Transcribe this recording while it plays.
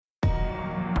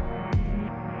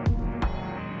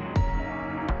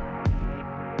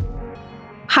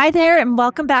Hi there, and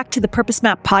welcome back to the Purpose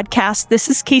Map podcast. This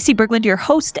is Casey Berglund, your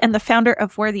host and the founder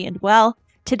of Worthy and Well.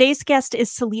 Today's guest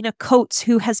is Selena Coates,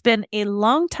 who has been a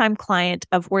longtime client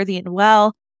of Worthy and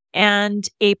Well and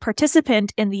a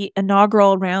participant in the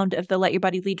inaugural round of the Let Your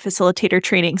Body Lead Facilitator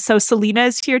training. So Selena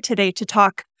is here today to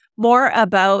talk more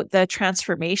about the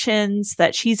transformations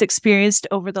that she's experienced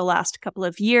over the last couple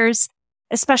of years,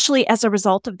 especially as a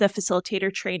result of the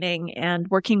facilitator training and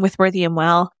working with Worthy and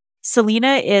Well.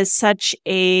 Selena is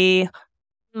in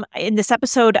this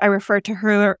episode, I refer to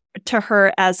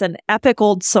her as an epic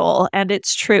old soul, and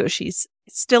it's true. She's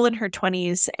still in her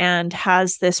 20s and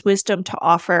has this wisdom to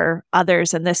offer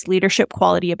others and this leadership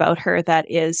quality about her that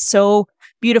is so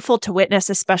beautiful to witness,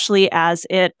 especially as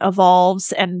it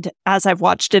evolves and as I've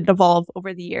watched it evolve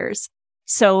over the years.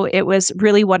 So it was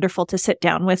really wonderful to sit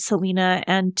down with Selena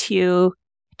and to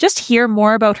just hear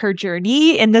more about her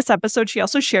journey. In this episode, she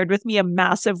also shared with me a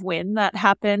massive win that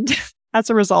happened as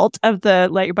a result of the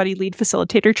Let Your Body Lead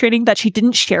Facilitator training that she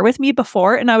didn't share with me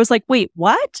before. And I was like, wait,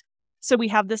 what? So we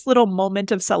have this little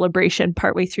moment of celebration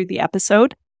partway through the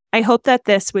episode. I hope that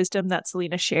this wisdom that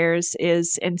Selena shares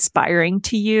is inspiring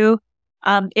to you.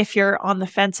 If you're on the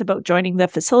fence about joining the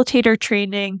facilitator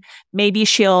training, maybe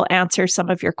she'll answer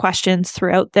some of your questions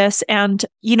throughout this. And,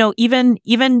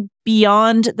 even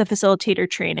beyond the facilitator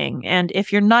training, and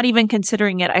if you're not even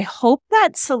considering it, I hope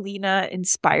that Selena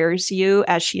inspires you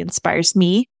as she inspires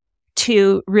me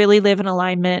to really live in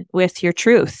alignment with your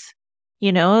truth.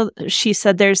 She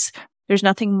said there's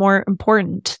nothing more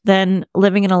important than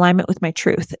living in alignment with my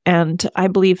truth. And I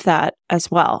believe that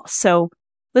as well. So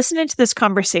listening to this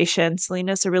conversation,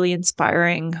 Selena's a really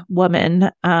inspiring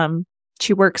woman.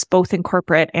 She works both in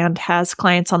corporate and has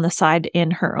clients on the side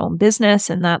in her own business.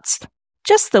 And that's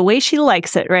just the way she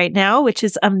likes it right now, which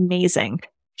is amazing.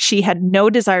 She had no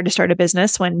desire to start a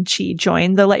business when she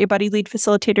joined the Let Your Body Lead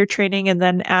Facilitator training. And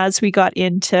then as we got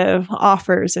into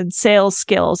offers and sales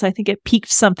skills, I think it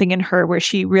piqued something in her where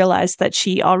she realized that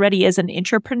she already is an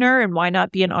entrepreneur, and why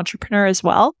not be an entrepreneur as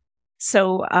well?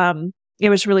 So, it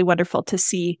was really wonderful to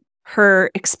see her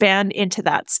expand into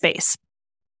that space.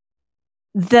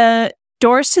 The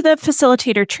doors to the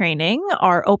facilitator training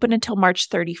are open until March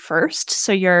 31st.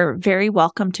 So you're very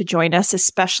welcome to join us,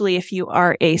 especially if you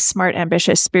are a smart,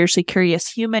 ambitious, spiritually curious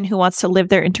human who wants to live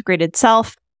their integrated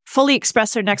self, fully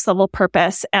express their next level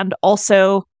purpose, and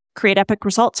also create epic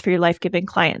results for your life-giving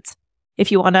clients.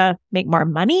 If you want to make more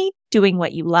money doing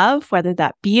what you love, whether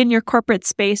that be in your corporate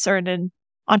space or in an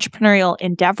entrepreneurial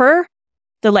endeavor,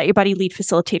 the Let Your Body Lead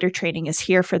Facilitator training is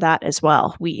here for that as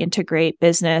well. We integrate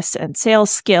business and sales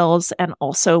skills and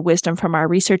also wisdom from our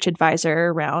research advisor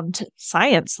around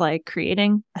science, like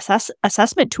creating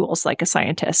assessment tools like a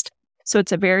scientist. So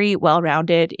it's a very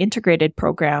well-rounded, integrated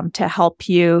program to help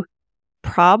you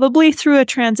probably through a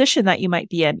transition that you might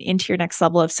be in into your next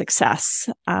level of success.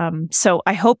 So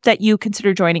I hope that you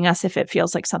consider joining us if it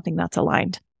feels like something that's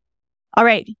aligned. All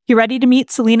right, you ready to meet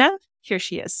Selena? Here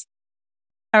she is.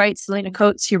 All right, Selena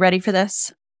Coates, you ready for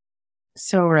this?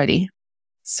 So ready.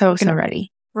 So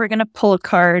ready. We're going to pull a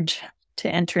card to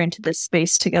enter into this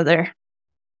space together.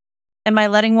 Am I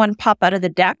letting one pop out of the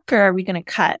deck, or are we going to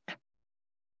cut?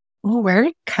 Oh, we're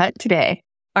going to cut today.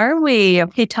 Are we?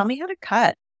 Okay, tell me how to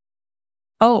cut.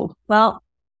 Oh, well,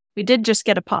 we did just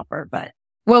get a popper, but...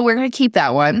 Well, we're going to keep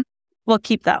that one. We'll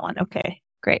keep that one. Okay,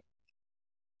 great.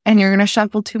 And you're going to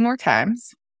shuffle 2 more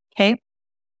times. Okay.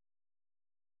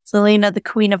 Selena, the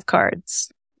queen of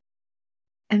cards.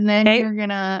 And then you're going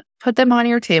to put them on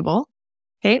your table.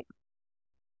 Okay.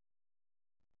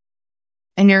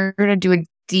 And you're going to do a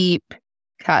deep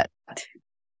cut.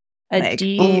 A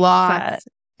deep cut.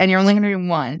 And you're only going to do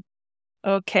one.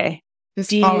 Okay.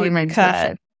 Just following my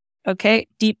instruction. Okay.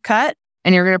 Deep cut.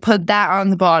 And you're going to put that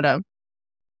on the bottom.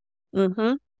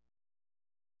 Mm-hmm.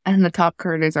 And the top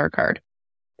card is our card.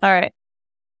 All right.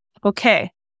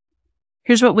 Okay.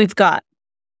 Here's what we've got.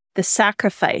 The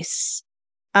Sacrifice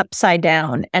upside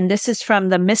down. And this is from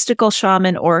the Mystical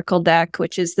Shaman Oracle deck,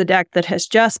 which is the deck that has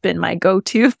just been my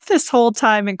go-to this whole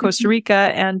time in Costa Rica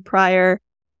and prior.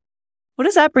 What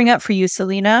does that bring up for you,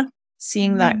 Selena?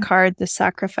 Seeing that card, the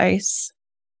Sacrifice.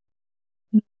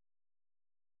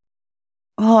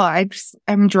 Oh,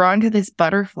 I'm drawn to this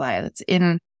butterfly that's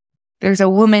there's a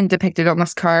woman depicted on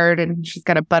this card, and she's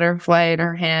got a butterfly in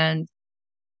her hand,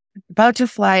 about to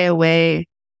fly away.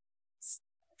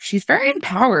 She's very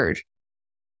empowered.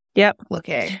 Yep.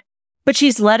 Looking. But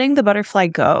she's letting the butterfly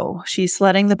go. She's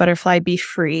letting the butterfly be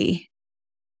free,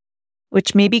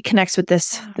 which maybe connects with the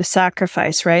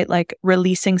sacrifice, right? Like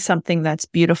releasing something that's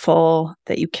beautiful,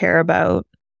 that you care about.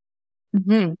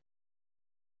 Mm-hmm.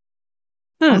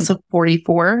 Also,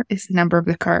 44 is the number of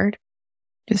the card.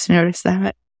 Just noticed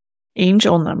that.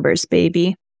 Angel numbers,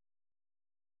 baby.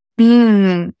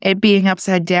 It being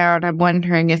upside down, I'm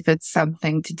wondering if it's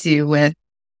something to do with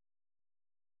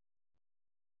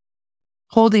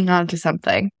holding on to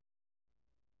something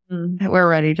that we're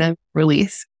ready to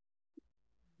release.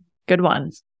 Good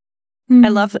one. I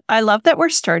love that we're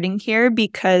starting here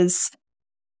because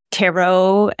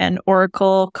tarot and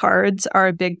oracle cards are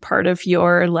a big part of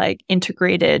your like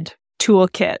integrated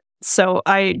toolkit. So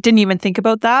I didn't even think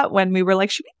about that when we were like,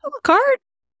 should we pull a card?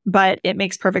 But it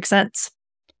makes perfect sense.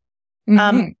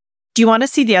 Do you want to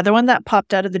see the other one that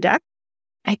popped out of the deck?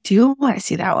 I do want to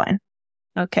see that one.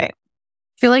 Okay.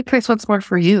 I feel like this one's more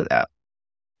for you, though.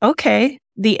 Okay.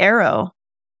 The arrow.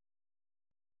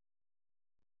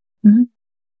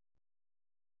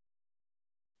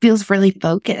 Feels really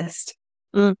focused.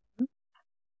 So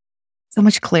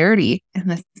much clarity in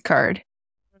this card.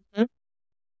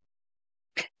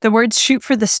 The words shoot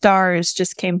for the stars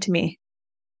just came to me.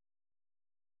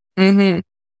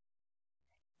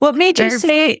 What made you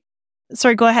say...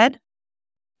 Sorry, go ahead.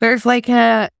 There's like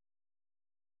I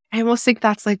almost think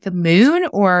that's like the moon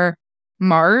or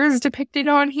Mars depicted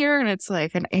on here. And it's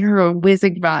like an arrow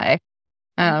whizzing by.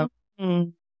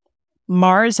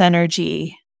 Mars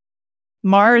energy.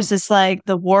 Mars is like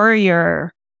the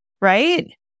warrior, right?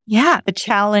 Yeah. The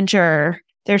challenger.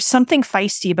 There's something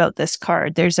feisty about this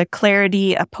card. There's a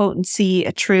clarity, a potency,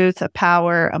 a truth, a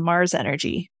power, a Mars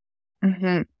energy.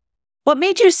 What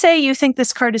made you say you think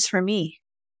this card is for me?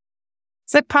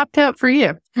 So it popped out for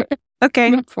you. Okay.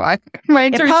 That's why. My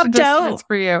It popped out. It's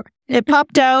for you. It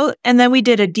popped out, and then we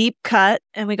did a deep cut,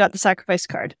 and we got the sacrifice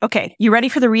card. Okay. You ready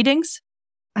for the readings?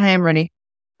 I am ready.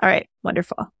 All right.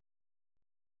 Wonderful.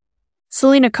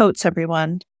 Selena Coates,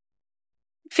 everyone.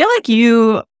 I feel like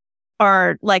you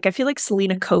are like, I feel like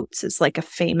Selena Coates is like a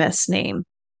famous name,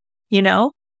 you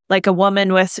know, like a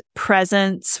woman with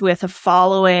presence, with a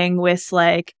following, with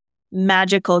like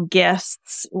magical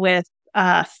gifts, with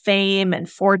fame and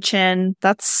fortune.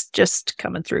 That's just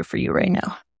coming through for you right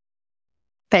now.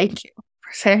 Thank you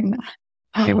for saying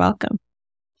that. You're welcome.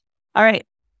 All right.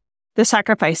 The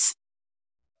sacrifice.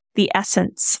 The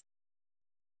essence.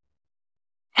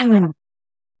 To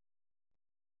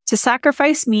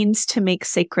sacrifice means to make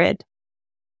sacred.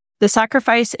 The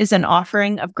sacrifice is an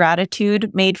offering of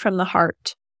gratitude made from the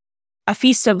heart, a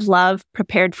feast of love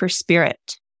prepared for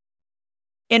spirit.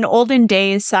 In olden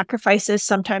days, sacrifices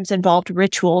sometimes involved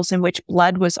rituals in which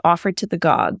blood was offered to the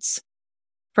gods.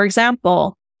 For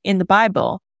example, in the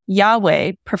Bible,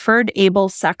 Yahweh preferred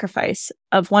Abel's sacrifice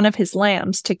of one of his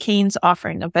lambs to Cain's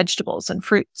offering of vegetables and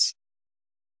fruits.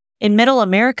 In Middle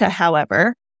America,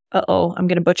 however, I'm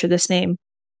going to butcher this name,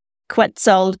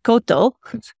 Quetzalcoatl,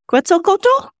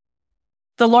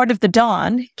 the Lord of the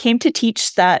Dawn, came to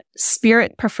teach that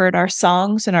spirit preferred our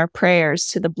songs and our prayers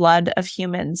to the blood of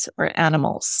humans or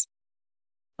animals.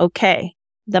 Okay,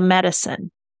 the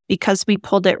medicine, because we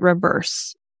pulled it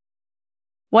reverse.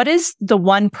 What is the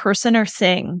one person or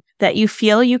thing that you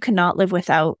feel you cannot live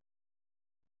without?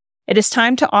 It is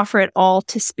time to offer it all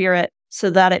to spirit so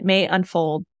that it may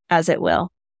unfold as it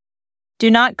will.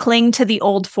 Do not cling to the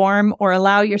old form or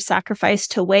allow your sacrifice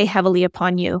to weigh heavily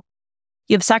upon you.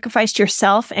 You have sacrificed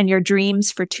yourself and your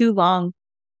dreams for too long.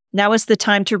 Now is the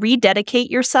time to rededicate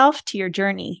yourself to your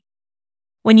journey.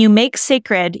 When you make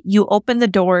sacred, you open the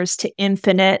doors to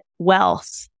infinite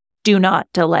wealth. Do not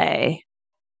delay.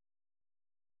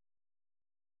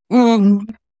 Tell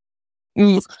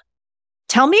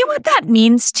me what that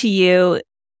means to you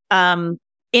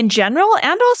in general,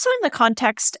 and also in the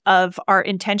context of our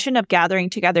intention of gathering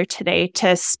together today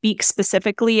to speak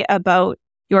specifically about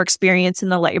your experience in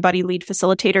the Let Your Body Lead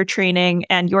facilitator training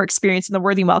and your experience in the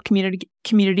Worthy and Well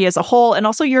community as a whole, and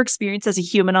also your experience as a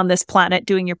human on this planet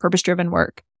doing your purpose-driven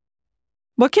work.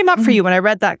 What came up for you when I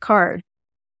read that card?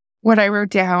 What I wrote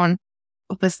down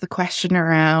was the question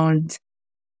around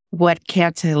what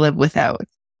can't I live without?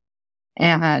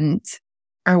 And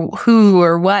or who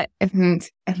or what? And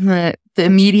the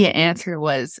immediate answer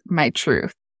was my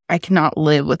truth. I cannot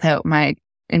live without my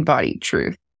embodied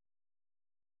truth.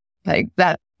 Like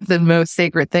that's the most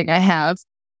sacred thing I have.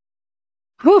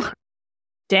 Whew.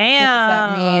 Damn.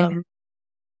 What does that mean?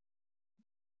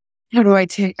 How do I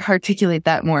articulate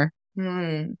that more?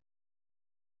 I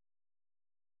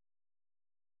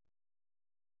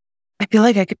feel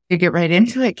like I could get right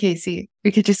into it, Casey.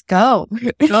 We could just go.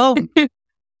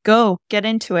 Go. Get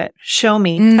into it. Show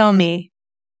me. Tell me.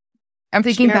 I'm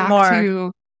thinking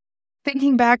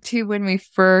back to when we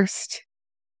first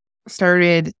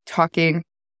started talking.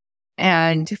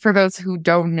 And for those who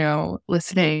don't know,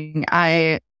 listening,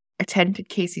 I attended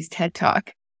Casey's TED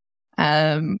Talk.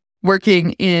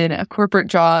 working in a corporate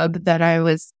job that I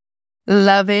was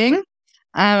loving.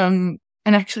 And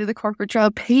actually the corporate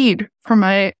job paid for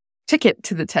my ticket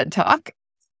to the TED Talk,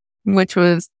 which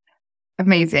was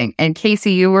amazing. And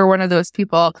Casey, you were one of those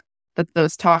people that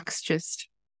those talks just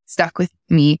stuck with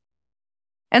me.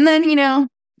 And then,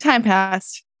 time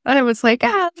passed. And I was like,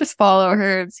 just follow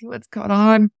her and see what's going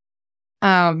on.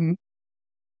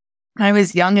 I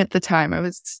was young at the time. I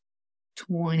was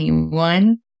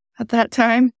 21 at that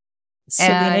time.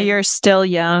 Selena, you're still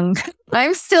young.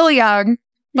 I'm still young,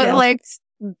 but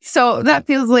so that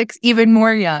feels like even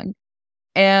more young.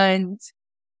 And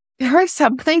there was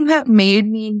something that made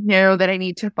me know that I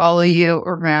need to follow you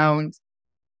around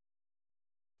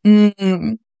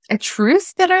a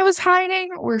truth that I was hiding,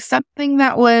 or something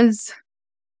that was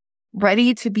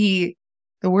ready to be,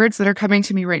 the words that are coming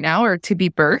to me right now are to be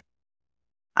birthed,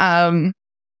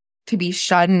 to be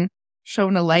shown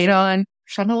a light on,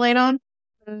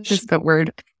 just the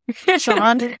word.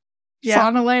 Shone. Yeah.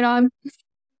 Shone a light on.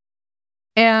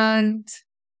 And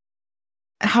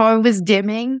how I was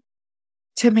dimming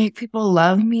to make people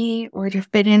love me or to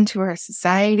fit into our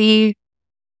society.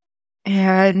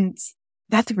 And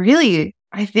that's really,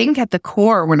 I think, at the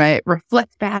core, when I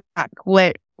reflect back,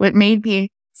 what made me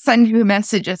send you a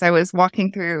message as I was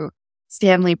walking through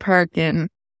Stanley Park in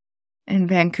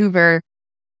Vancouver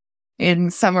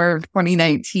in summer of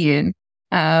 2019.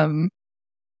 And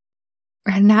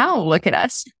now look at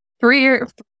us, 4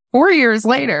 years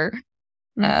later,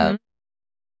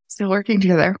 still working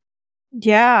together.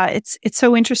 Yeah, it's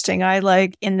so interesting. I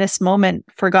in this moment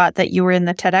forgot that you were in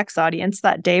the TEDx audience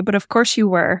that day, but of course you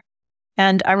were.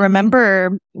 And I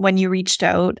remember when you reached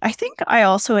out, I think I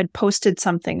also had posted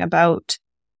something about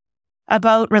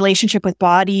relationship with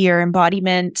body or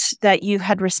embodiment that you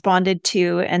had responded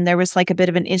to, and there was like a bit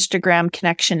of an Instagram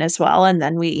connection as well, and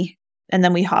then we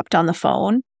hopped on the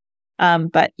phone.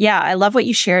 But yeah, I love what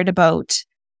you shared about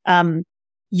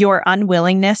your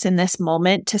unwillingness in this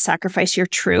moment to sacrifice your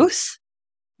truth,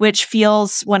 which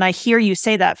feels, when I hear you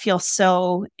say that, feels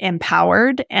so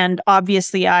empowered. And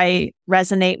obviously I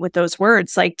resonate with those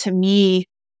words. Like, to me,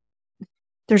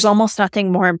 there's almost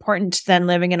nothing more important than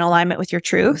living in alignment with your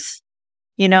truth.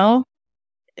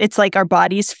 It's like our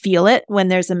bodies feel it when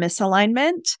there's a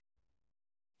misalignment.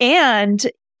 And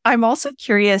I'm also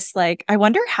curious, I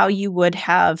wonder how you would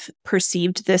have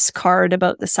perceived this card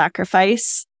about the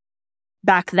sacrifice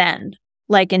back then,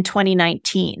 like in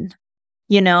 2019,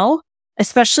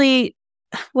 especially,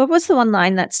 what was the one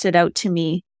line that stood out to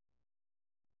me?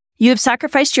 You have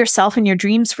sacrificed yourself and your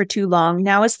dreams for too long.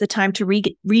 Now is the time to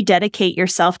rededicate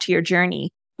yourself to your journey.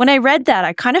 When I read that,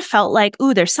 I kind of felt like,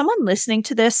 there's someone listening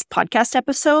to this podcast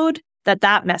episode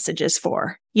that message is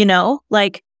for,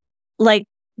 like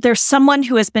there's someone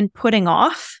who has been putting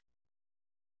off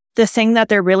the thing that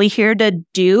they're really here to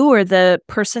do, or the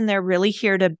person they're really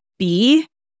here to be,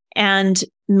 and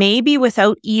maybe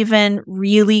without even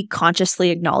really consciously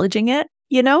acknowledging it,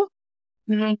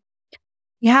 Mm-hmm.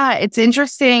 Yeah, it's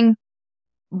interesting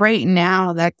right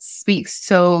now. That speaks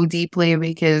so deeply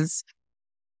because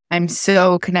I'm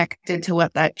so connected to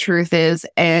what that truth is,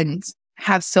 and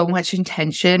have so much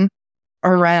intention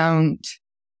around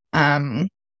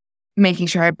making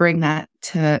sure I bring that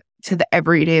to the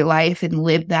everyday life and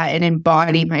live that and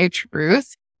embody my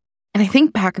truth. And I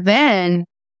think back then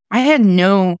I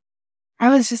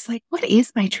was just like, what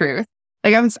is my truth?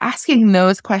 Like, I was asking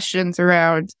those questions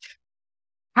around,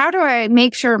 how do I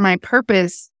make sure I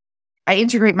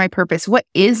integrate my purpose? What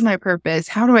is my purpose?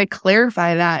 How do I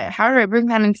clarify that? How do I bring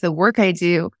that into the work I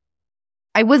do?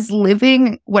 I was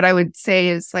living, what I would say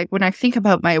is, like, when I think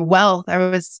about my wealth, I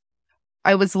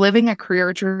was living a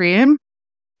career dream.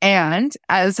 And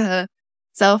as a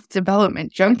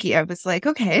self-development junkie, I was like,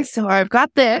 okay, so I've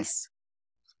got this.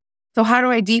 So how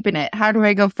do I deepen it? How do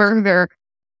I go further?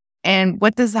 And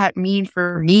what does that mean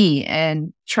for me?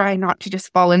 And try not to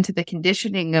just fall into the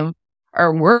conditioning of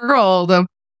our world of,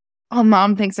 oh,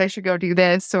 mom thinks I should go do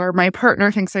this, or my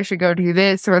partner thinks I should go do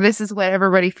this, or this is what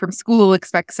everybody from school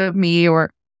expects of me,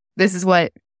 or this is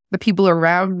what the people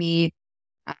around me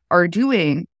are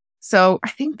doing. So I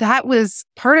think that was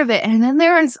part of it. And then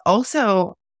there is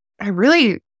also,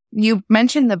 you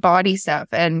mentioned the body stuff.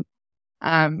 And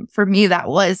for me, that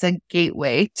was a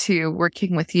gateway to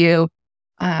working with you,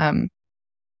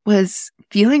 was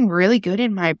feeling really good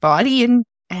in my body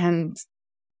and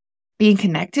being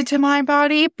connected to my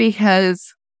body,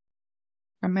 because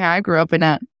I grew up in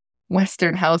a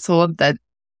Western household that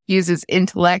uses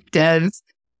intellect as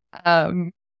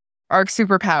our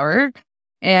superpower.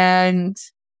 And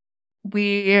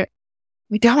I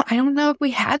don't know if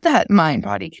we had that mind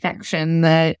body connection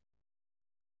that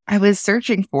I was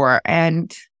searching for.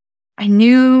 And I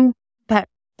knew that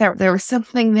there was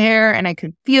something there and I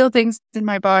could feel things in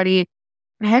my body.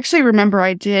 I actually remember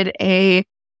I did a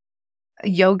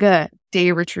yoga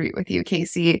day retreat with you,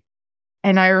 Casey.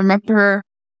 And I remember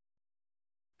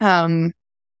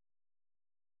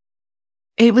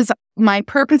it was my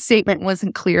purpose statement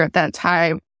wasn't clear at that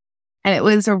time. And it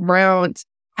was around,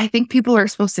 I think people are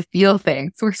supposed to feel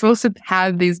things. We're supposed to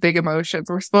have these big emotions.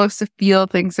 We're supposed to feel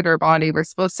things in our body. We're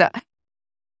supposed to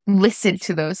listen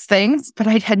to those things. But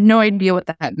I had no idea what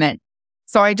that meant.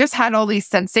 So I just had all these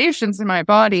sensations in my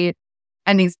body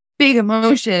and these big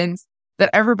emotions that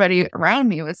everybody around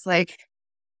me was like,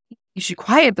 you should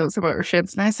quiet those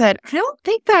emotions. And I said, I don't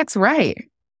think that's right.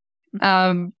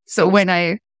 So when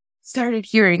I started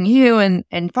hearing you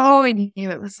and following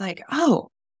you, it was like, oh,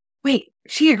 wait,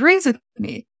 she agrees with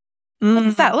me. What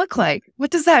does that look like?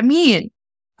 What does that mean?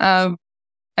 I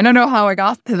don't know how I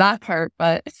got to that part,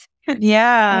 but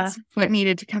yeah, that's what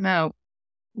needed to come out.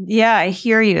 Yeah, I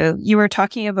hear you. You were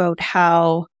talking about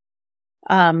how,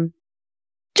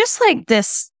 just like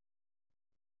this,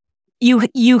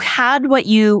 you had what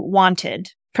you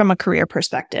wanted from a career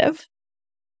perspective,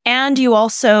 and you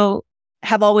also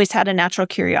have always had a natural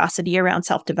curiosity around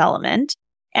self-development.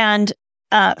 And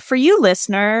for you,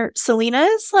 listener, Selena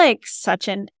is like such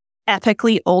an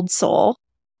epically old soul.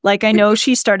 Like, I know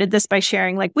she started this by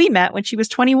sharing, like, we met when she was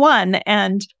 21,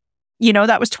 and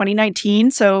that was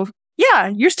 2019. So yeah,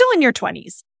 you're still in your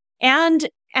 20s, and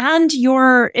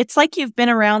it's like you've been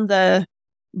around the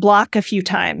block a few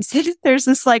times. There's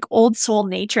this like old soul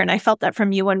nature. And I felt that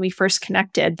from you when we first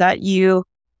connected, that you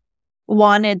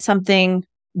wanted something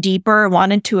deeper,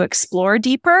 wanted to explore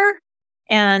deeper.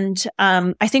 And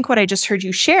I think what I just heard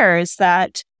you share is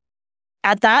that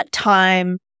at that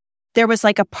time, there was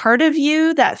like a part of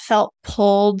you that felt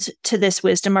pulled to this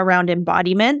wisdom around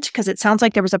embodiment, because it sounds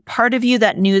like there was a part of you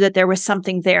that knew that there was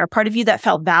something there, a part of you that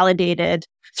felt validated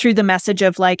through the message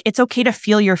of like, it's okay to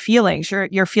feel your feelings.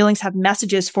 Your feelings have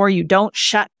messages for you. Don't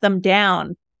shut them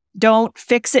down. Don't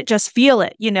fix it. Just feel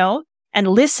it, and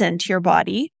listen to your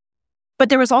body. But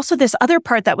there was also this other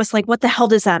part that was like, what the hell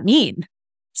does that mean?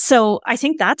 So I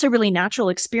think that's a really natural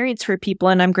experience for people.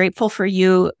 And I'm grateful for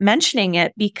you mentioning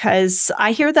it, because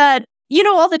I hear that,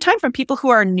 all the time from people who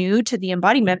are new to the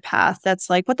embodiment path. That's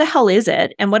like, what the hell is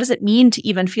it? And what does it mean to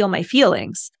even feel my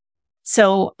feelings?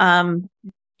 So,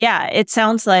 yeah, it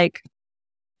sounds like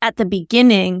at the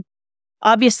beginning,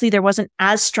 obviously there wasn't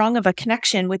as strong of a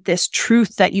connection with this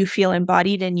truth that you feel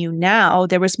embodied in you now.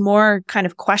 There was more kind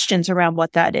of questions around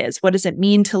what that is. What does it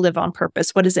mean to live on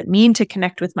purpose? What does it mean to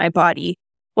connect with my body?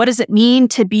 What does it mean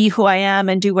to be who I am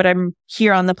and do what I'm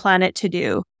here on the planet to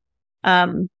do?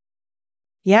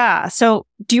 Yeah. So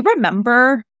do you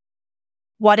remember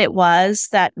what it was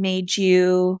that made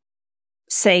you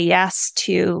say yes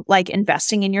to like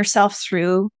investing in yourself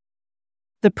through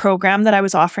the program that I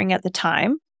was offering at the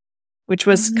time, which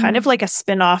was kind of like a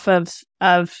spin-off of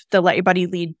the Let Your Body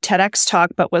Lead TEDx talk,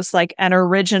 but was like an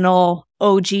original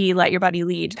OG Let Your Body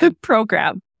Lead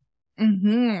program?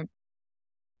 I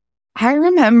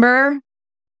remember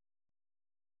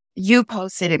you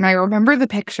posted it, and I remember the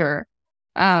picture.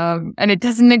 And it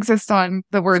doesn't exist on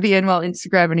the Worthy and Well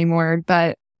Instagram anymore,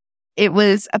 but it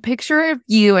was a picture of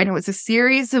you, and it was a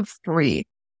series of 3.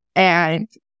 And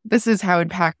this is how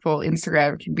impactful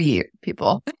Instagram can be,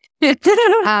 people.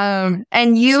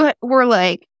 And you were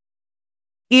like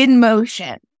in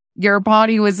motion. Your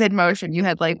body was in motion. You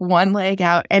had like one leg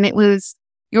out, and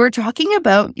you were talking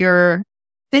about your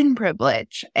thin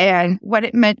privilege and what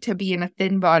it meant to be in a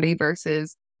thin body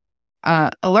versus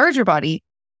a larger body.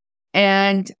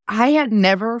 And I had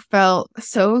never felt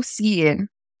so seen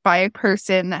by a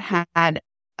person that had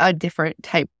a different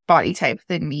body type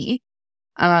than me.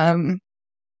 And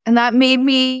that made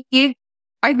me,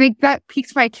 I think that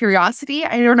piqued my curiosity.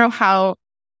 I don't know how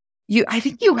I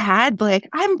think you had like,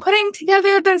 I'm putting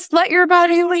together this Let Your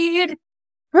Body Lead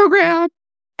program.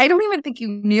 I don't even think you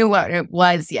knew what it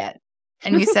was yet.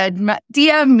 And you said,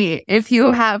 DM me if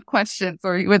you have questions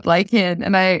or you would like in.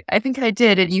 And I think I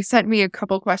did. And you sent me a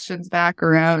couple questions back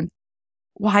around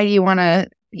why do you want to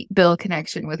build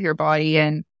connection with your body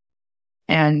and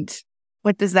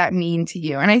what does that mean to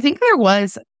you? And I think there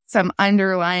was some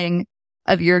underlying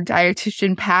of your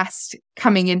dietitian past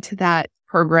coming into that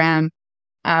program.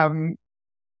 But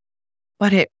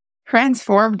it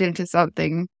transformed into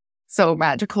something so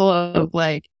magical of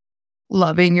like,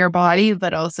 loving your body,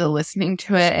 but also listening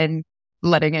to it and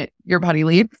letting your body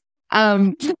lead.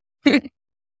 And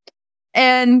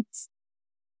I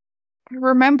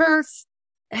remember,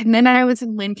 and then I was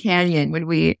in Lynn Canyon when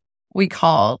we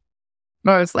called,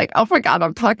 And I was like, oh my God,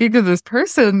 I'm talking to this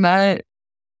person that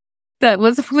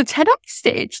was from the TEDx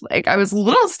stage. Like, I was a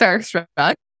little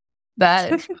starstruck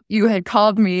that you had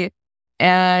called me.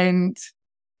 And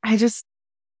I just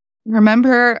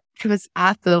remember it was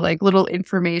at the like little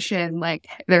information, like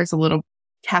there's a little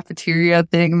cafeteria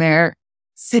thing there,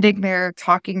 sitting there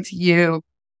talking to you.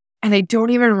 And I don't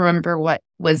even remember what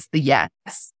was the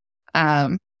yes.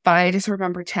 But I just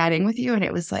remember chatting with you and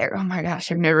it was like, oh my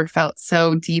gosh, I've never felt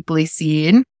so deeply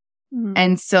seen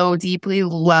and so deeply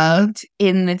loved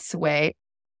in this way.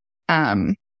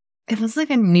 It was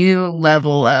like a new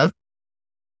level of,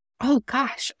 oh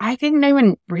gosh, I didn't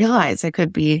even realize I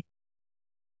could be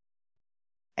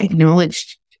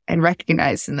acknowledged and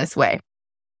recognized in this way.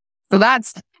 So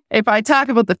that's, if I talk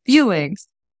about the feelings,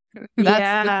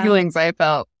 that's the feelings I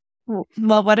felt.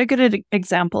 Well, what a good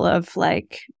example of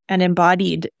like an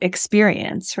embodied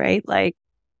experience, right? Like,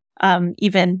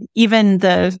 even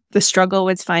the struggle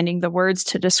with finding the words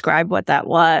to describe what that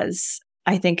was,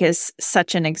 I think is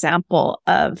such an example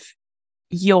of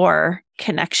your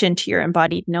connection to your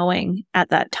embodied knowing at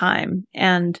that time.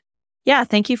 And yeah,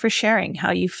 thank you for sharing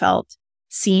how you felt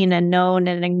seen and known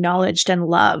and acknowledged and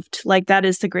loved. Like that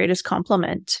is the greatest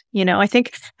compliment. You know, I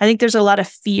think there's a lot of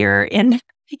fear in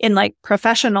like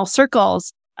professional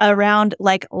circles around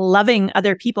like loving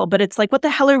other people, but it's like, what the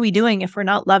hell are we doing if we're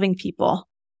not loving people?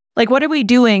 Like, what are we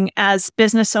doing as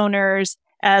business owners,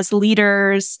 as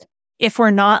leaders, if we're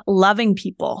not loving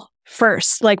people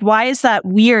first? Like, why is that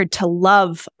weird to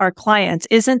love our clients?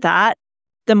 Isn't that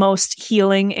the most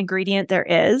healing ingredient there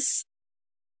is?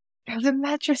 Doesn't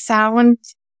that just sound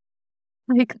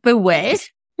like the way?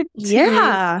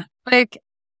 Yeah. Like,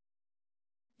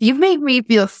 you've made me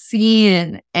feel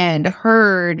seen and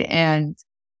heard and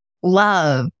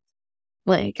loved.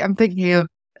 Like, I'm thinking of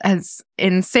as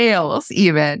in sales,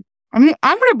 even. I mean,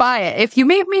 I'm going to buy it. If you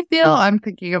make me feel, I'm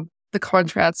thinking of the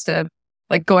contrast of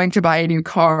like going to buy a new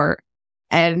car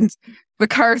and the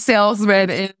car salesman,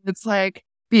 it's like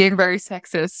being very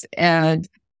sexist and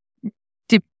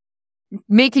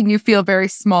making you feel very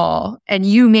small. And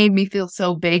you made me feel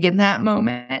so big in that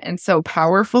moment and so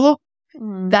powerful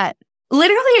that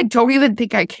literally I don't even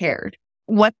think I cared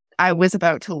what I was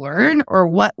about to learn or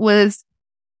what was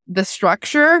the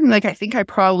structure. Like, I think I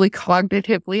probably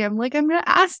cognitively, I'm like, I'm going to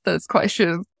ask those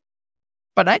questions.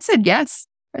 But I said yes.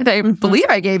 And I believe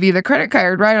I gave you the credit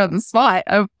card right on the spot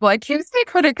of like, here's my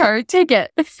credit card, take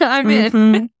it. I'm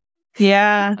in.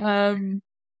 Yeah.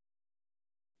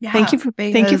 Yeah. Thank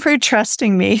you for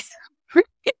trusting me.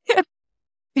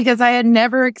 Because I had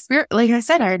never experienced, like I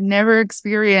said, I had never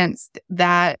experienced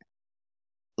that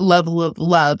level of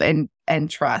love and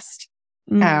trust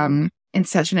in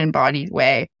such an embodied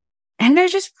way. And I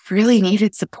just really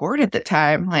needed support at the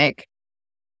time. Like,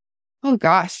 oh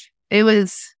gosh, it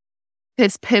was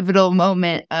this pivotal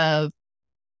moment of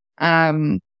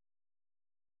there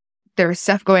was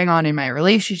stuff going on in my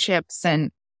relationships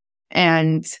and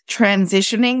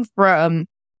transitioning from,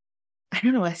 I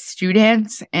don't know, a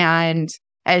student, and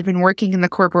I had been working in the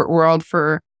corporate world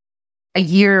for a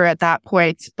year at that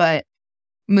point, but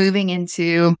moving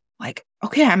into like,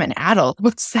 okay, I'm an adult.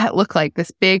 What's that look like?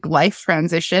 This big life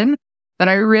transition that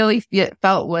I really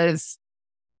felt was,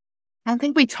 I don't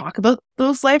think we talk about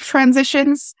those life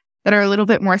transitions that are a little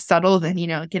bit more subtle than, you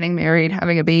know, getting married,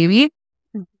 having a baby.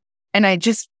 And I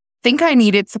just think I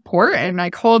needed support. And I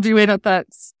called you in at that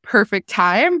perfect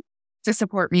time to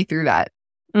support me through that.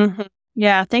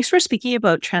 Yeah. Thanks for speaking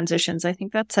about transitions. I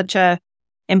think that's such a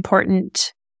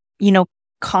important, you know,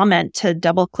 comment to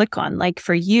double click on. Like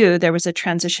for you, there was a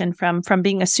transition from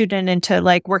being a student into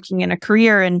like working in a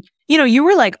career. And, you know, you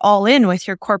were like all in with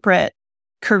your corporate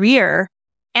career.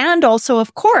 And also,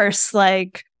 of course,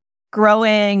 like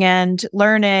growing and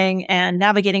learning and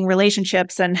navigating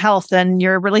relationships and health and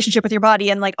your relationship with your body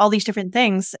and like all these different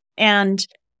things. And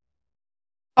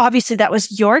obviously that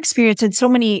was your experience. And so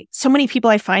many people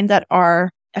I find that are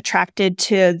attracted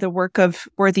to the work of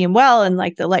Worthy and Well and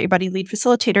like the Let Your Body Lead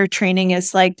facilitator training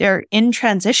is like they're in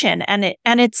transition, and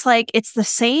it's like it's the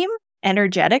same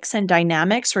energetics and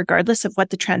dynamics regardless of what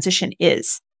the transition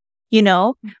is. You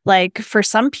know, like for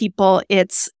some people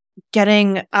it's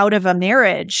getting out of a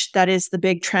marriage that is the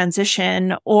big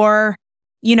transition, or,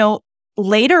 you know,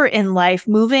 later in life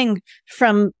moving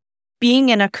from being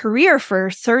in a career for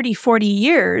 30, 40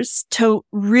 years to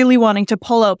really wanting to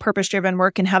pull out purpose-driven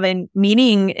work and having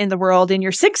meaning in the world in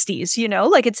your 60s, you know,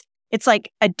 like it's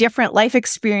like a different life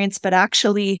experience, but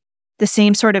actually the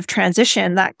same sort of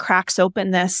transition that cracks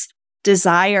open this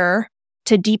desire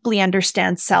to deeply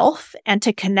understand self and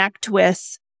to connect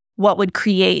with what would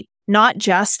create not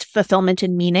just fulfillment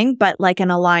and meaning, but like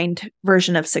an aligned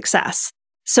version of success.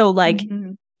 So like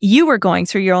you were going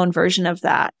through your own version of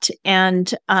that.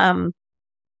 And I'm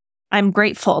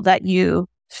grateful that you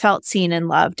felt seen and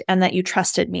loved and that you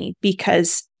trusted me,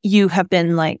 because you have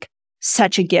been like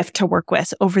such a gift to work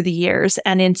with over the years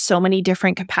and in so many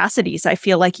different capacities. I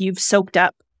feel like you've soaked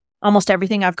up almost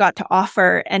everything I've got to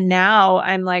offer. And now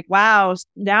I'm like, wow,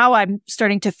 now I'm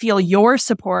starting to feel your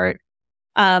support.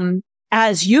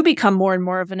 As you become more and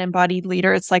more of an embodied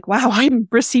leader, it's like, wow, I'm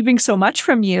receiving so much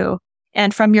from you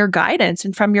and from your guidance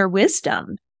and from your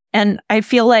wisdom. And I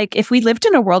feel like if we lived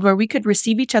in a world where we could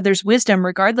receive each other's wisdom,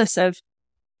 regardless of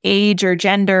age or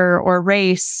gender or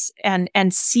race, and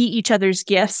see each other's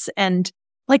gifts, and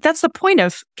like, that's the point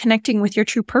of connecting with your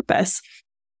true purpose.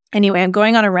 Anyway, I'm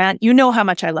going on a rant. You know how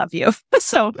much I love you.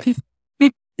 So tell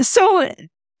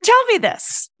me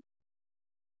this.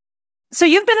 So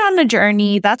you've been on a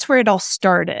journey. That's where it all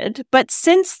started. But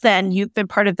since then, you've been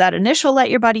part of that initial Let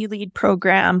Your Body Lead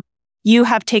program. You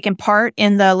have taken part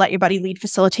in the Let Your Body Lead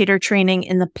facilitator training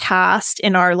in the past,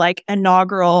 in our like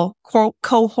inaugural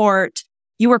cohort.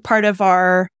 You were part of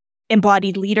our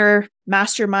embodied leader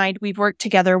mastermind. We've worked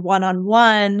together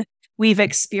one-on-one. We've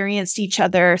experienced each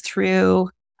other through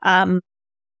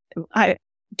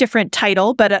different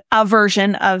title, but a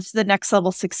version of the Next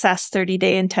Level Success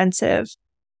 30-day intensive.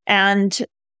 And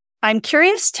I'm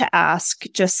curious to ask,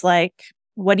 just like,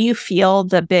 what do you feel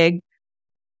the big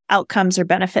outcomes or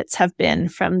benefits have been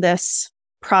from this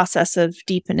process of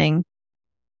deepening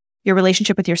your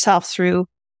relationship with yourself through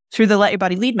the Let Your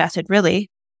Body Lead method, really?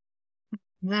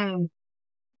 Yeah,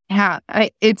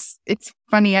 it's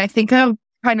funny. I think of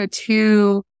kind of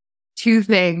two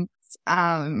things.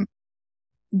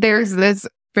 There's this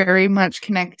very much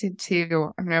connected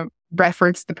to, I'm going to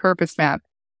reference the purpose map,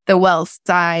 the wealth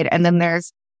side, and then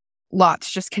there's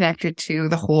lots just connected to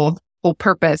the whole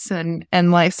purpose and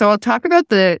life. So I'll talk about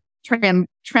the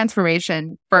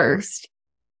transformation first.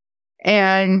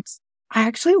 And I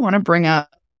actually want to bring up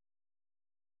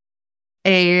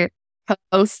a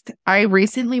post. I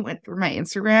recently went through my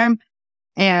Instagram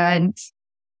and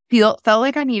felt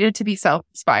like I needed to be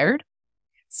self-inspired.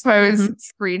 So I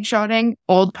was screenshotting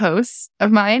old posts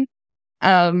of mine,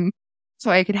 so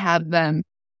I could have them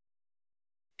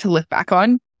to look back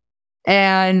on.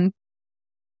 And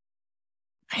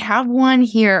I have one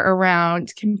here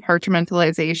around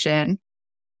compartmentalization.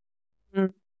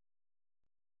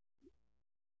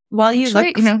 While you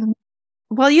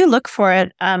look for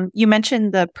it, you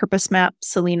mentioned the purpose map,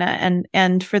 Selena,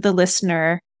 and for the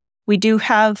listener, I do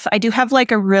have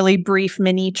like a really brief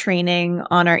mini training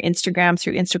on our Instagram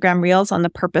through Instagram Reels on the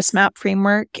purpose map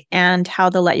framework and how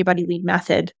the Let Your Body Lead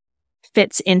method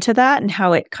fits into that and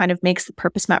how it kind of makes the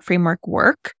purpose map framework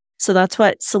work. So that's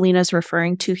what Selena's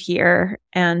referring to here.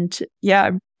 And yeah,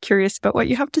 I'm curious about what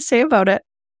you have to say about it.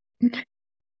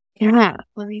 Yeah,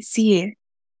 let me see.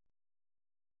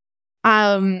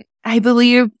 I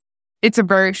believe it's a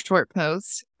very short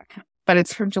post, but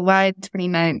it's from July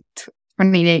 29th,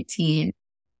 2018.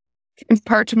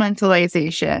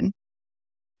 Compartmentalization.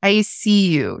 I see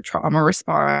you, trauma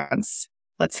response.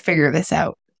 Let's figure this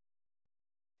out.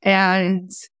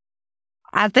 And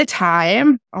at the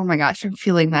time, oh my gosh, I'm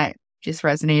feeling that just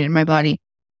resonate in my body.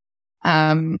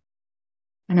 And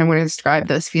I'm going to describe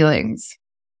those feelings.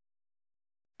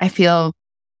 I feel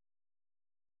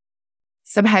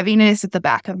some heaviness at the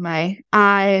back of my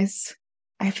eyes.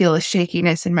 I feel a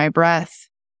shakiness in my breath.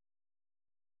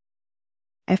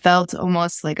 I felt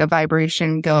almost like a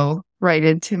vibration go right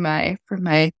into from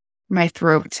my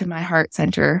throat to my heart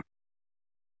center.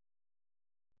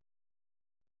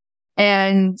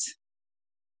 And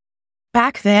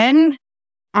back then,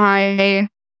 I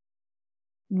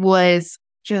was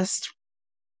just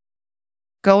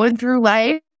going through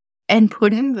life and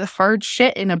putting the hard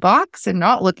shit in a box and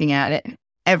not looking at it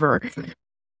ever.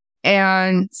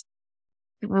 And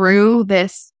through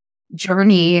this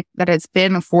journey that has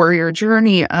been a 4-year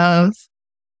journey of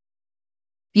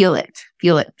feel it.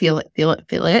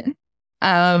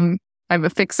 I'm a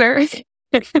fixer.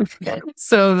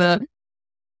 So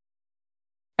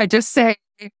I just say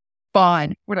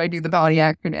BOD when I do the body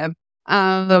acronym.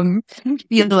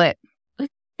 Feel it.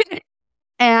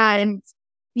 And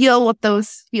feel what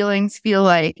those feelings feel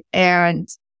like and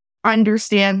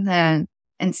understand them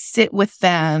and sit with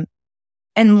them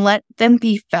and let them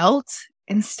be felt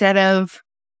instead of,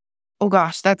 oh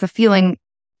gosh, that's a feeling,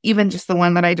 even just the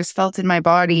one that I just felt in my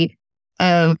body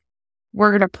of,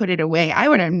 we're going to put it away. I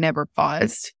would have never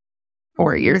paused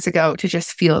 4 years ago to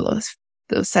just feel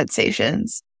those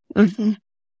sensations. Mm-hmm.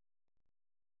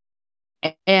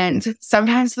 And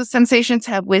sometimes the sensations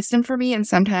have wisdom for me, and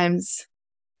sometimes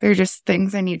they're just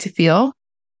things I need to feel.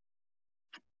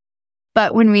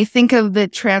 But when we think of the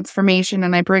transformation,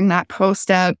 and I bring that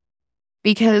post up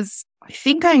because I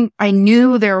think I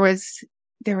knew there was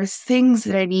things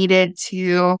that I needed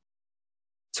to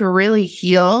really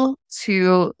heal,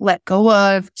 to let go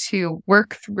of, to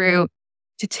work through,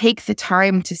 to take the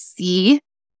time to see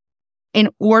in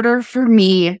order for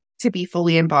me to be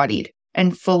fully embodied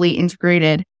and fully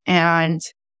integrated and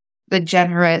the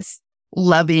generous,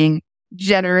 loving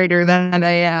generator that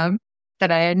I am,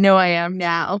 that I know I am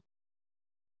now.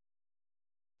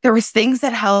 There was things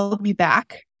that held me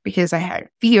back because I had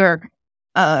fear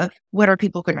of what are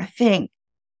people going to think?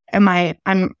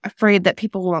 I'm afraid that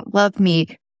people won't love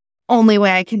me. Only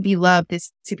way I can be loved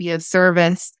is to be of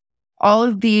service. All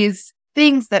of these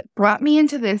things that brought me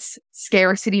into this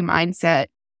scarcity mindset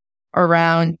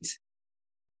around,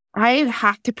 I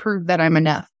have to prove that I'm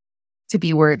enough to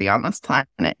be worthy on this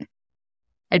planet.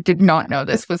 I did not know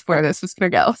this was where this was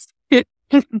going to go.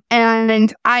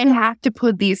 And I have to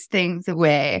put these things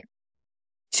away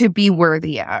to be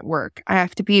worthy at work. I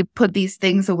have to put these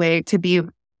things away to be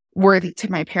worthy to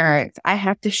my parents. I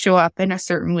have to show up in a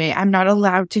certain way. I'm not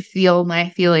allowed to feel my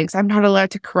feelings. I'm not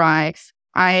allowed to cry.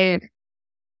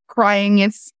 Crying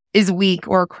is weak,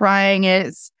 or crying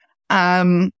is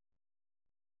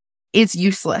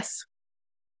useless.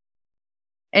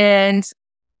 And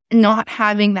not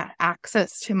having that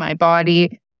access to my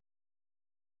body,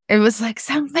 it was like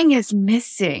something is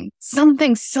missing.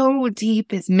 Something so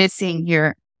deep is missing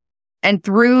here. And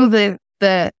through the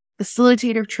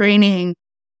facilitator training,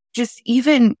 just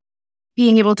even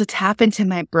being able to tap into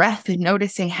my breath and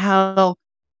noticing how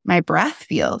my breath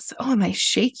feels. Oh, am I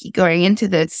shaky going into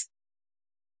this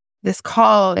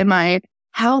call?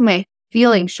 How am I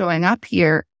feeling showing up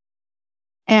here?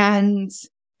 And,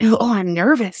 I'm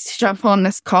nervous to jump on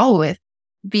this call with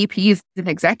VPs and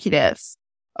executives.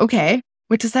 Okay,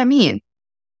 what does that mean?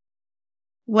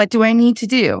 What do I need to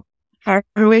do? How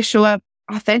do I show up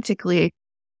authentically?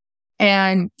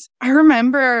 And I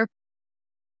remember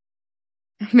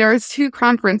there was 2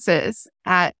 conferences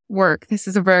at work. This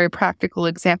is a very practical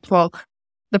example.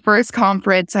 The first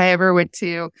conference I ever went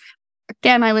to,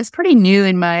 again, I was pretty new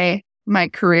in my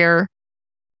career,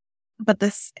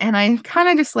 and I kind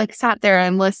of just like sat there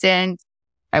and listened.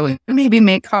 I would maybe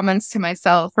make comments to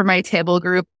myself or my table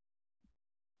group.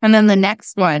 And then the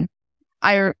next one,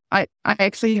 I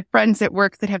actually have friends at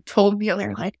work that have told me,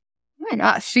 they're like, oh my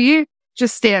gosh, she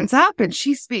just stands up and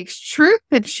she speaks truth,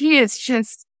 and she is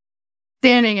just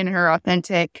standing in her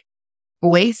authentic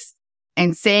voice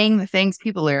and saying the things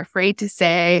people are afraid to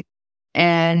say,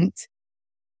 and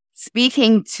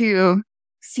speaking to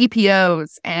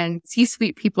CPOs and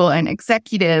C-suite people and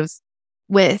executives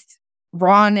with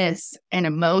rawness and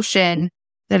emotion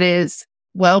that is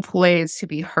well poised to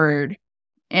be heard.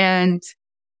 And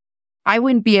I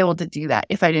wouldn't be able to do that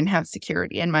if I didn't have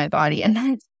security in my body. And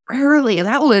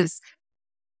that was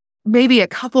maybe a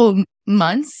couple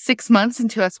months, 6 months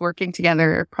into us working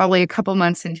together, probably a couple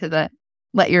months into the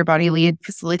Let Your Body Lead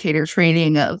facilitator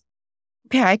training of,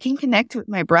 okay, I can connect with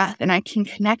my breath and I can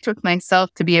connect with myself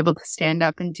to be able to stand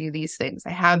up and do these things.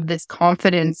 I have this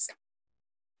confidence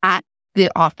at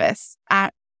the office,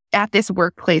 at this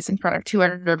workplace in front of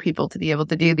 200 people to be able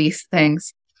to do these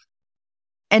things.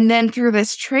 And then through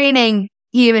this training,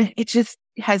 even it just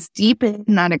has deepened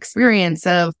that experience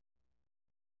of,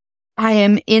 I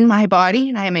am in my body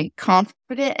and I am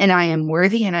confident and I am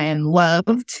worthy and I am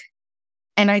loved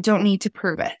and I don't need to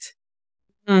prove it.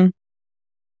 Mm.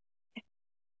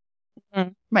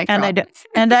 And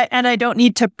I don't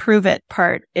need to prove it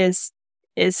part is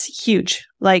huge.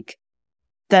 Like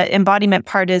the embodiment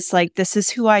part is like, this is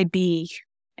who I be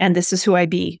and this is who I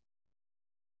be.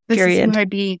 Period. This is who I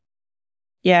be.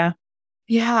 Yeah.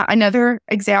 Yeah. Another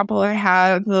example I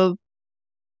have of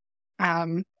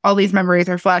all these memories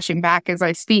are flashing back as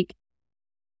I speak.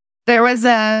 There was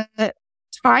a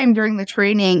time during the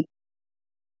training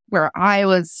where I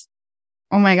was,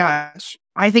 oh my gosh,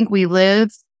 I think we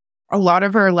lived a lot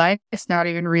of our life not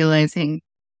even realizing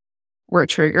we're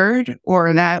triggered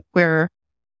or that we're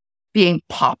being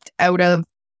popped out of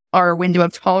our window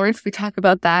of tolerance. We talk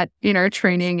about that in our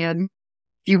training, and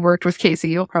if you worked with Casey,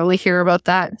 you'll probably hear about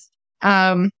that.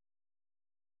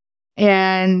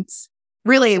 And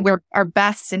really, we're our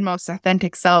best and most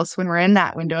authentic selves when we're in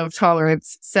that window of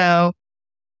tolerance. So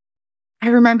I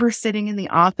remember sitting in the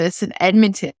office in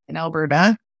Edmonton, in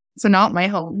Alberta, so not my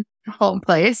home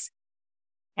place,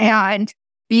 and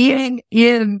being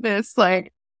in this,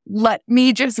 like, let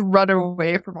me just run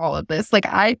away from all of this. Like,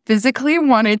 I physically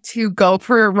wanted to go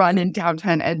for a run in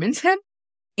downtown Edmonton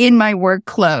in my work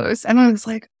clothes. And I was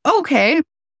like, okay,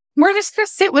 we're just going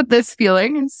to sit with this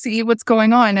feeling and see what's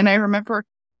going on. And I remember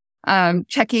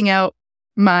checking into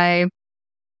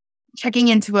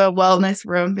a wellness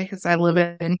room because I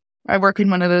work in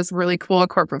one of those really cool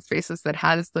corporate spaces that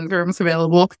has those rooms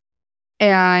available,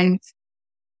 and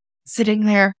sitting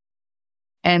there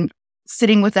and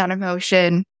sitting with that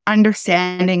emotion,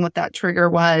 understanding what that trigger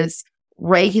was,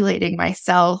 regulating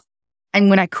myself. And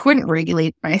when I couldn't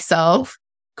regulate myself,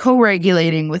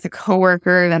 co-regulating with a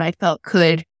coworker that I felt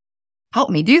could help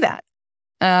me do that.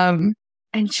 And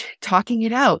talking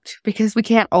it out, because we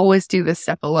can't always do this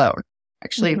stuff alone.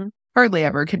 Actually, hardly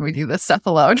ever can we do this stuff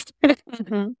alone.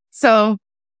 So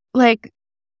like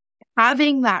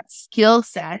having that skill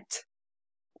set,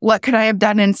 what could I have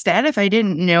done instead if I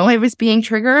didn't know I was being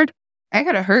triggered? I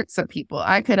could have hurt some people.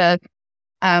 I could have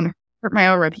hurt my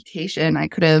own reputation. I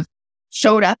could have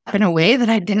showed up in a way that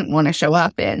I didn't want to show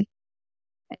up in.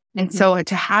 And so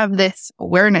to have this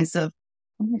awareness of,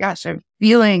 oh my gosh, I'm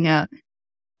feeling a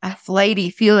flighty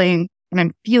feeling and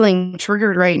I'm feeling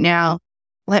triggered right now.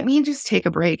 Let me just take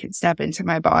a break and step into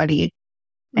my body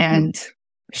and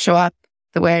show up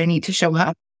the way I need to show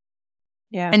up.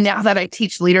 Yeah. And now that I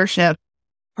teach leadership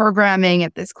programming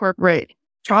at this corporate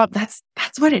job, that's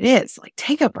what it is. Like,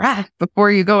 take a breath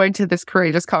before you go into this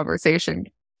courageous conversation.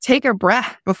 Take a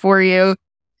breath before you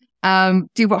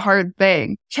do a hard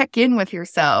thing. Check in with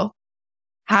yourself.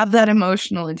 Have that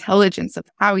emotional intelligence of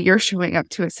how you're showing up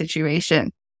to a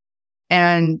situation.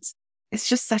 And it's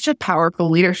just such a powerful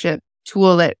leadership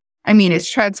tool that, I mean, it's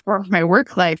transformed my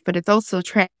work life, but it's also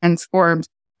transformed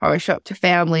how I show up to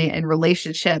family and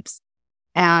relationships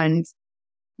and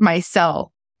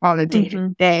myself on a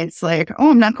day-to-day. It's like,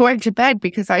 oh, I'm not going to bed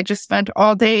because I just spent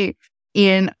all day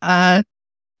in a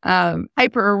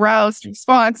hyper aroused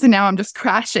response, and now I'm just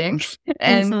crashing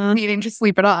and needing to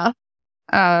sleep it off.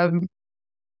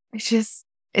 It's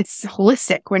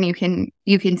holistic when you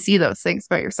can see those things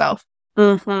about yourself.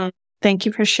 Thank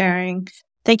you for sharing.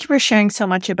 Thank you for sharing so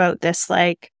much about this,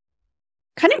 like,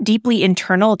 kind of deeply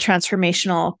internal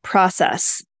transformational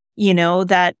process. You know,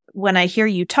 that when I hear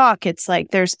you talk, it's like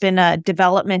there's been a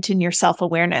development in your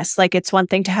self-awareness. Like, it's one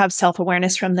thing to have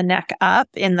self-awareness from the neck up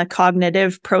in the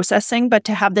cognitive processing, but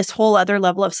to have this whole other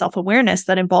level of self-awareness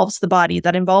that involves the body,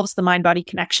 that involves the mind-body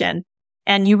connection.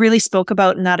 And you really spoke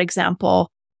about in that example,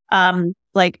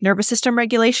 like nervous system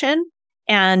regulation.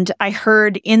 And I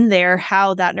heard in there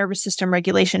how that nervous system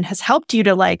regulation has helped you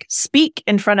to like speak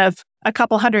in front of a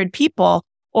couple hundred people,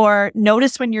 or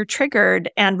notice when you're triggered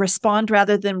and respond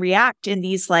rather than react in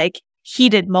these like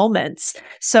heated moments.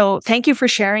 So thank you for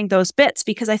sharing those bits,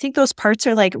 because I think those parts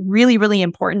are like really, really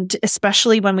important,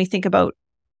 especially when we think about,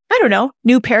 I don't know,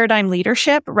 new paradigm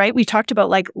leadership, right? We talked about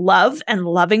like love and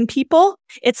loving people.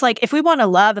 It's like, if we want to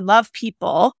love and love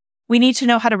people, we need to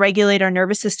know how to regulate our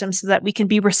nervous system so that we can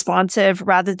be responsive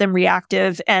rather than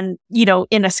reactive and, you know,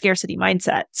 in a scarcity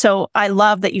mindset. So I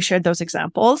love that you shared those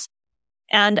examples.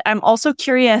 And I'm also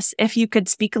curious if you could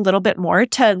speak a little bit more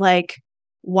to like,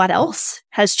 what else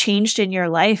has changed in your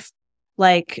life,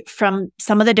 like from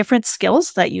some of the different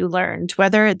skills that you learned,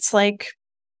 whether it's like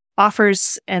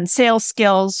offers and sales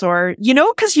skills, or, you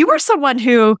know, because you were someone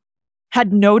who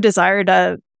had no desire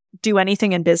to do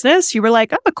anything in business. You were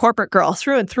like, I'm a corporate girl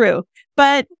through and through.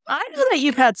 But I know that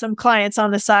you've had some clients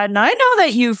on the side, and I know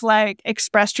that you've like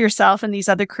expressed yourself in these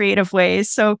other creative ways.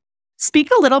 So speak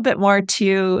a little bit more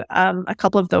to a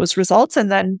couple of those results.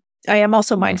 And then I am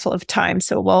also mindful of time,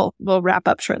 so we'll wrap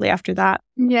up shortly after that.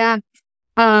 Yeah.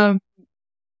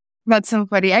 That's so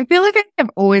funny. I feel like I have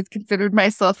always considered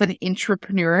myself an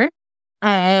entrepreneur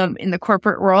in the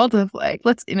corporate world of like,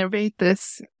 let's innovate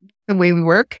the way we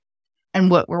work and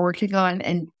what we're working on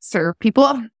and serve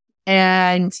people.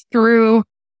 And through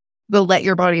the Let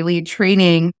Your Body Lead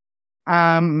training,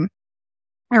 I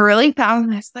really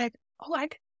found this like, oh, I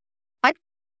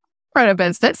run a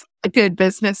business, a good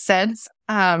business sense.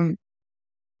 But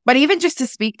even just to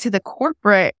speak to the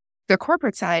corporate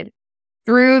side,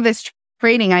 through this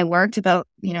training, I learned about,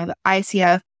 you know, the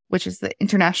ICF, which is the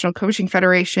International Coaching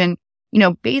Federation, you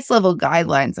know, base level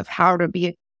guidelines of how to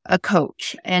be a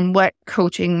coach and what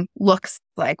coaching looks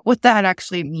like, what that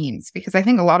actually means. Because I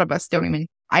think a lot of us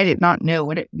I did not know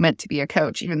what it meant to be a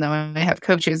coach, even though I have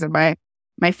coaches in my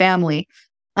family.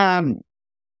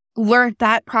 Learned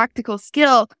that practical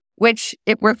skill, which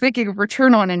if we're thinking of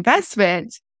return on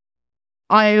investment,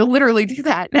 I literally do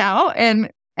that now.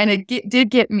 And it did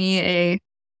get me a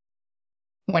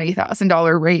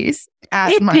 $20,000 raise.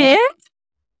 It did?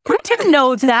 I didn't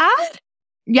know that.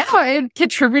 Yeah, it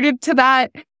contributed to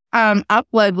that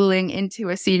up-leveling into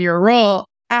a senior role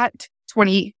at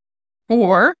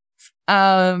 24.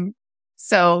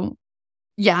 So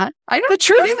yeah, I don't The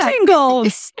truth know that.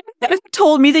 tingles. You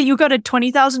told me that you got a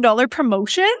 $20,000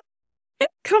 promotion.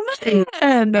 Come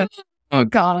on. Oh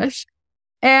gosh.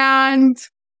 And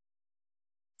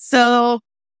so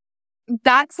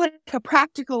that's like a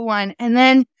practical one. And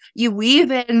then you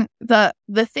weave in the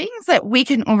things that we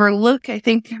can overlook, I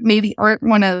think maybe aren't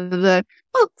one of the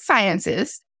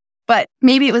sciences, but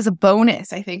maybe it was a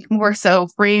bonus, I think, more so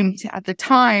framed at the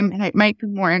time. And it might be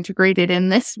more integrated in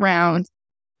this round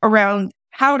around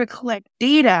how to collect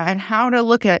data and how to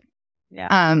look at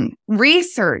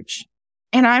research.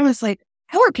 And I was like,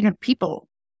 I work with people.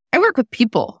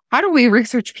 How do we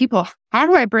research people? How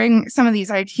do I bring some of these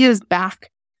ideas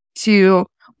back to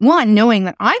one, knowing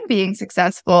that I'm being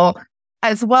successful,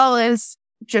 as well as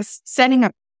just setting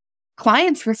up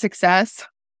clients for success?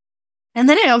 And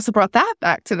then I also brought that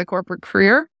back to the corporate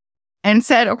career and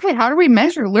said, okay, how do we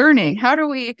measure learning? How do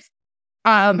we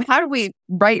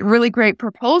write really great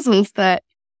proposals that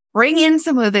bring in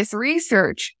some of this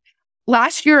research?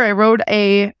 Last year, I wrote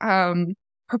a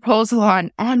proposal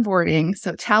on onboarding,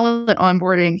 so talent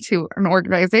onboarding to an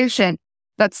organization.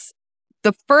 That's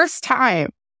the first time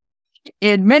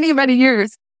in many, many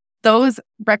years, those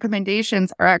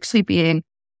recommendations are actually being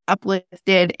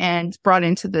uplifted and brought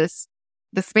into the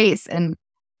space, and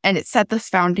it set this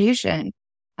foundation.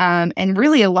 And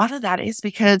really, a lot of that is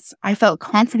because I felt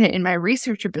confident in my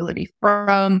research ability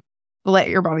from the Let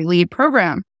Your Body Lead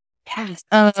program. Yes.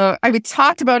 I've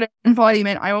talked about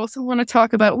embodiment. I also want to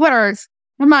talk about what ours.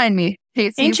 Remind me,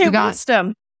 Casey. Ancient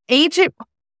wisdom. Ancient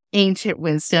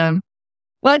wisdom.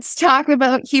 Let's talk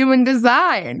about human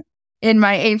design. In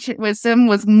my ancient wisdom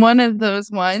was one of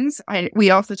those ones. We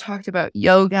also talked about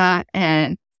yoga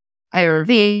and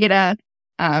Ayurveda.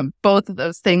 Both of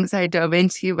those things I dove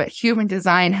into, but human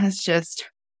design has just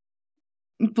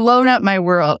blown up my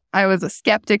world. I was a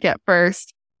skeptic at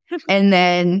first, and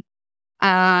then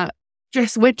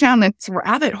just went down this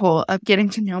rabbit hole of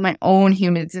getting to know my own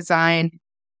human design,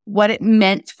 what it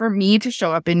meant for me to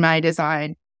show up in my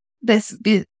design,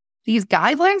 these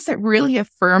guidelines that really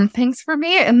affirm things for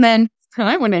me. And then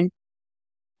I went and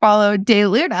followed De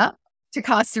Luna to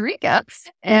Costa Rica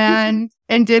and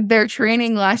did their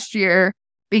training last year,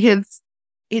 because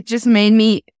it just made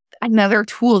me another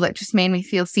tool that just made me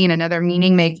feel seen, another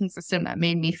meaning-making system that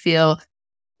made me feel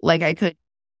like I could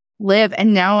live.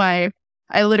 And now I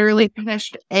literally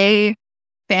finished a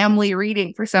family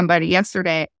reading for somebody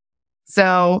yesterday.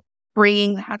 So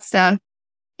bringing that stuff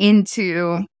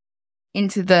into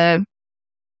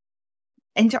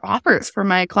offers for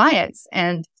my clients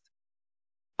and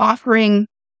offering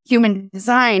human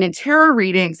design and tarot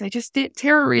readings. I just did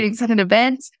tarot readings at an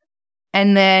event.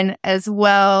 And then as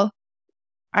well,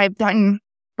 I've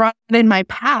brought in my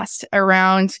past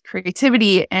around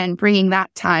creativity and bringing that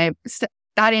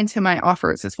into my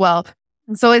offers as well.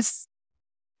 And so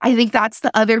I think that's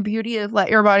the other beauty of Let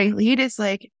Your Body Lead, is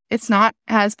like, it's not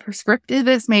as prescriptive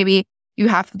as maybe you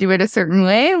have to do it a certain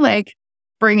way, like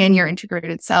bring in your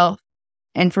integrated self.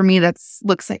 And for me, that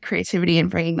looks like creativity and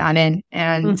bringing that in.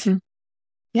 And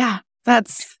yeah, that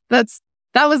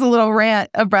was a little rant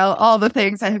about all the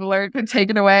things I had learned and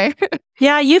taken away.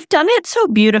 Yeah, you've done it so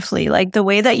beautifully. Like the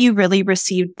way that you really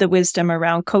received the wisdom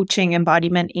around coaching,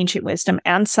 embodiment, ancient wisdom,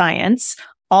 and science,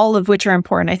 all of which are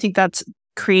important. I think that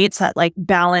creates that like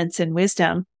balance and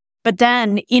wisdom. But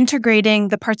then integrating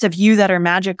the parts of you that are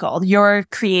magical, your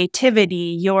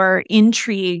creativity, your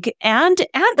intrigue, and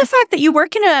the fact that you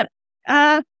work in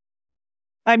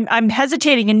I'm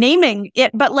hesitating in naming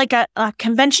it, but like a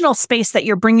conventional space that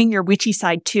you're bringing your witchy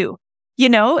side to, you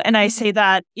know? And I say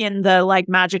that in the like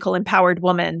magical empowered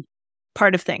woman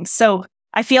part of things. So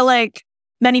I feel like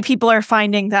many people are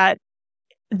finding that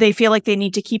they feel like they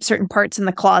need to keep certain parts in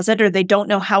the closet, or they don't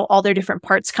know how all their different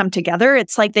parts come together.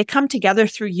 It's like they come together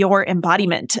through your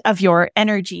embodiment of your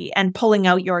energy and pulling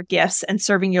out your gifts and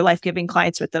serving your life-giving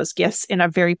clients with those gifts in a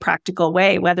very practical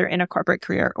way, whether in a corporate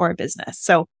career or a business.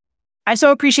 So I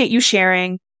so appreciate you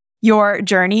sharing your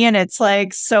journey. And it's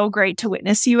like so great to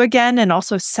witness you again and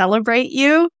also celebrate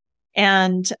you.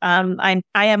 And I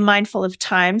am mindful of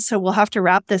time, so we'll have to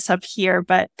wrap this up here.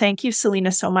 But thank you,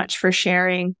 Selena, so much for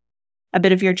sharing a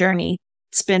bit of your journey.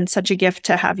 It's been such a gift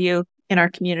to have you in our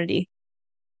community.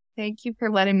 Thank you for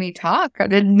letting me talk. I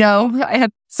didn't know I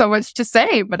had so much to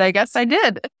say, but I guess I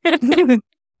did.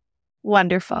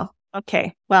 Wonderful.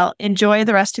 Okay. Well, enjoy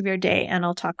the rest of your day, and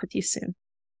I'll talk with you soon.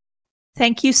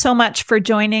 Thank you so much for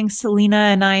joining Selena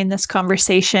and I in this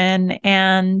conversation.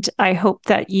 And I hope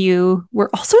that you were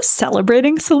also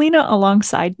celebrating Selena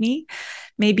alongside me.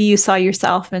 Maybe you saw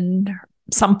yourself in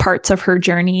some parts of her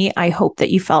journey. I hope that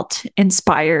you felt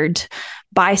inspired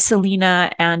by Selena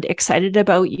and excited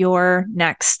about your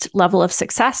next level of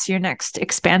success, your next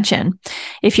expansion.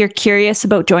 If you're curious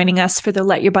about joining us for the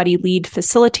Let Your Body Lead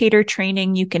facilitator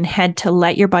training, you can head to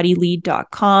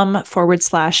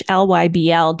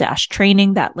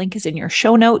letyourbodylead.com/LYBL-training. That link is in your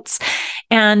show notes.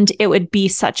 And it would be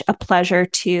such a pleasure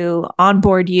to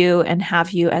onboard you and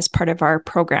have you as part of our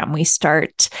program. We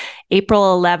start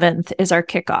April 11th is our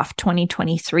kickoff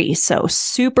 2023. So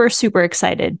super, super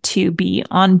excited to be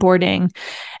onboarding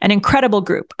an incredible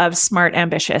group of smart,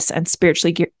 ambitious, and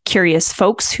spiritually curious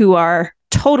folks who are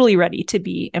totally ready to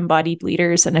be embodied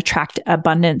leaders and attract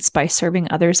abundance by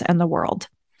serving others and the world.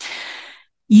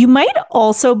 You might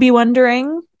also be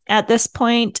wondering at this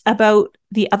point about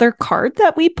the other card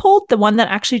that we pulled, the one that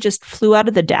actually just flew out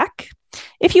of the deck.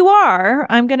 If you are,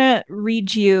 I'm going to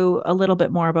read you a little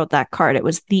bit more about that card. It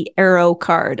was the Arrow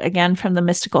card, again, from the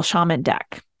Mystical Shaman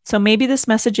deck. So maybe this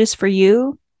message is for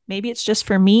you. Maybe it's just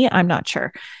for me. I'm not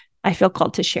sure. I feel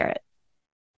called to share it.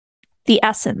 The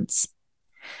essence.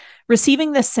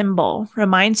 Receiving this symbol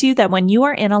reminds you that when you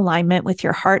are in alignment with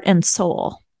your heart and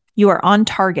soul, you are on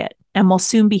target and will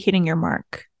soon be hitting your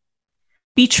mark.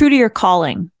 Be true to your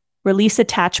calling, release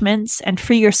attachments, and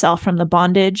free yourself from the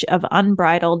bondage of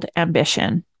unbridled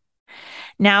ambition.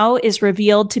 Now is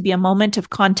revealed to be a moment of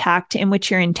contact in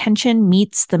which your intention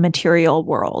meets the material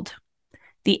world.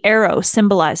 The arrow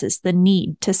symbolizes the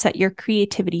need to set your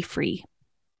creativity free.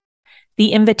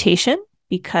 The invitation,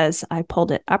 because I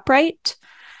pulled it upright,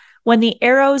 when the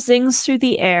arrow zings through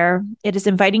the air, it is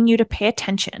inviting you to pay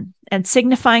attention and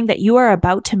signifying that you are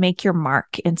about to make your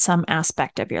mark in some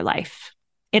aspect of your life.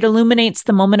 It illuminates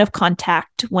the moment of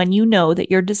contact when you know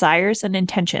that your desires and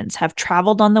intentions have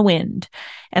traveled on the wind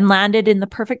and landed in the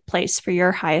perfect place for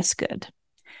your highest good.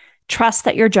 Trust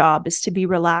that your job is to be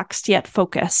relaxed yet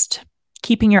focused,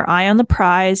 keeping your eye on the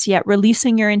prize, yet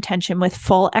releasing your intention with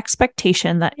full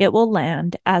expectation that it will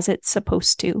land as it's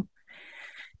supposed to.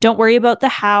 Don't worry about the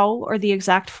how or the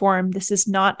exact form. This is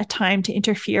not a time to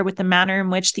interfere with the manner in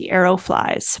which the arrow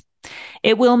flies.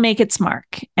 It will make its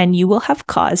mark, and you will have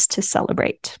cause to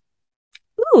celebrate.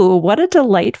 Ooh, what a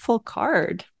delightful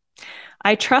card.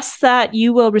 I trust that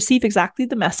you will receive exactly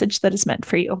the message that is meant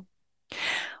for you.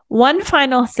 One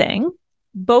final thing.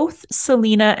 Both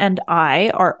Selena and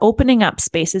I are opening up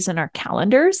spaces in our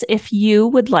calendars if you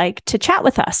would like to chat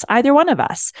with us, either one of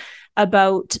us,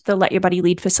 about the Let Your Body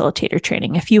Lead facilitator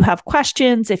training. If you have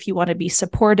questions, if you want to be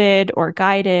supported or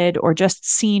guided or just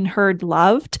seen, heard,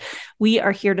 loved, we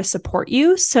are here to support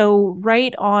you. So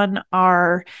right on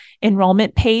our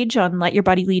enrollment page on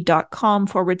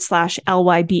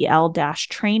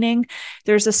letyourbodylead.com/LYBL-training,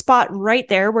 there's a spot right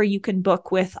there where you can book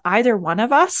with either one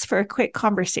of us for a quick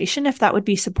conversation if that would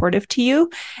be supportive to you.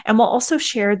 And we'll also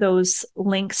share those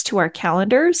links to our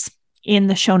calendars in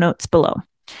the show notes below.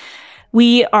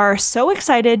 We are so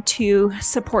excited to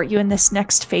support you in this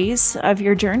next phase of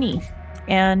your journey.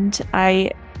 And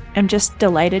I am just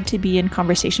delighted to be in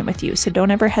conversation with you. So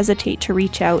don't ever hesitate to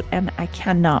reach out, and I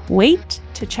cannot wait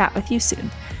to chat with you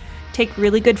soon. Take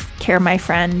really good care, my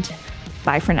friend.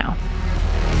 Bye for now.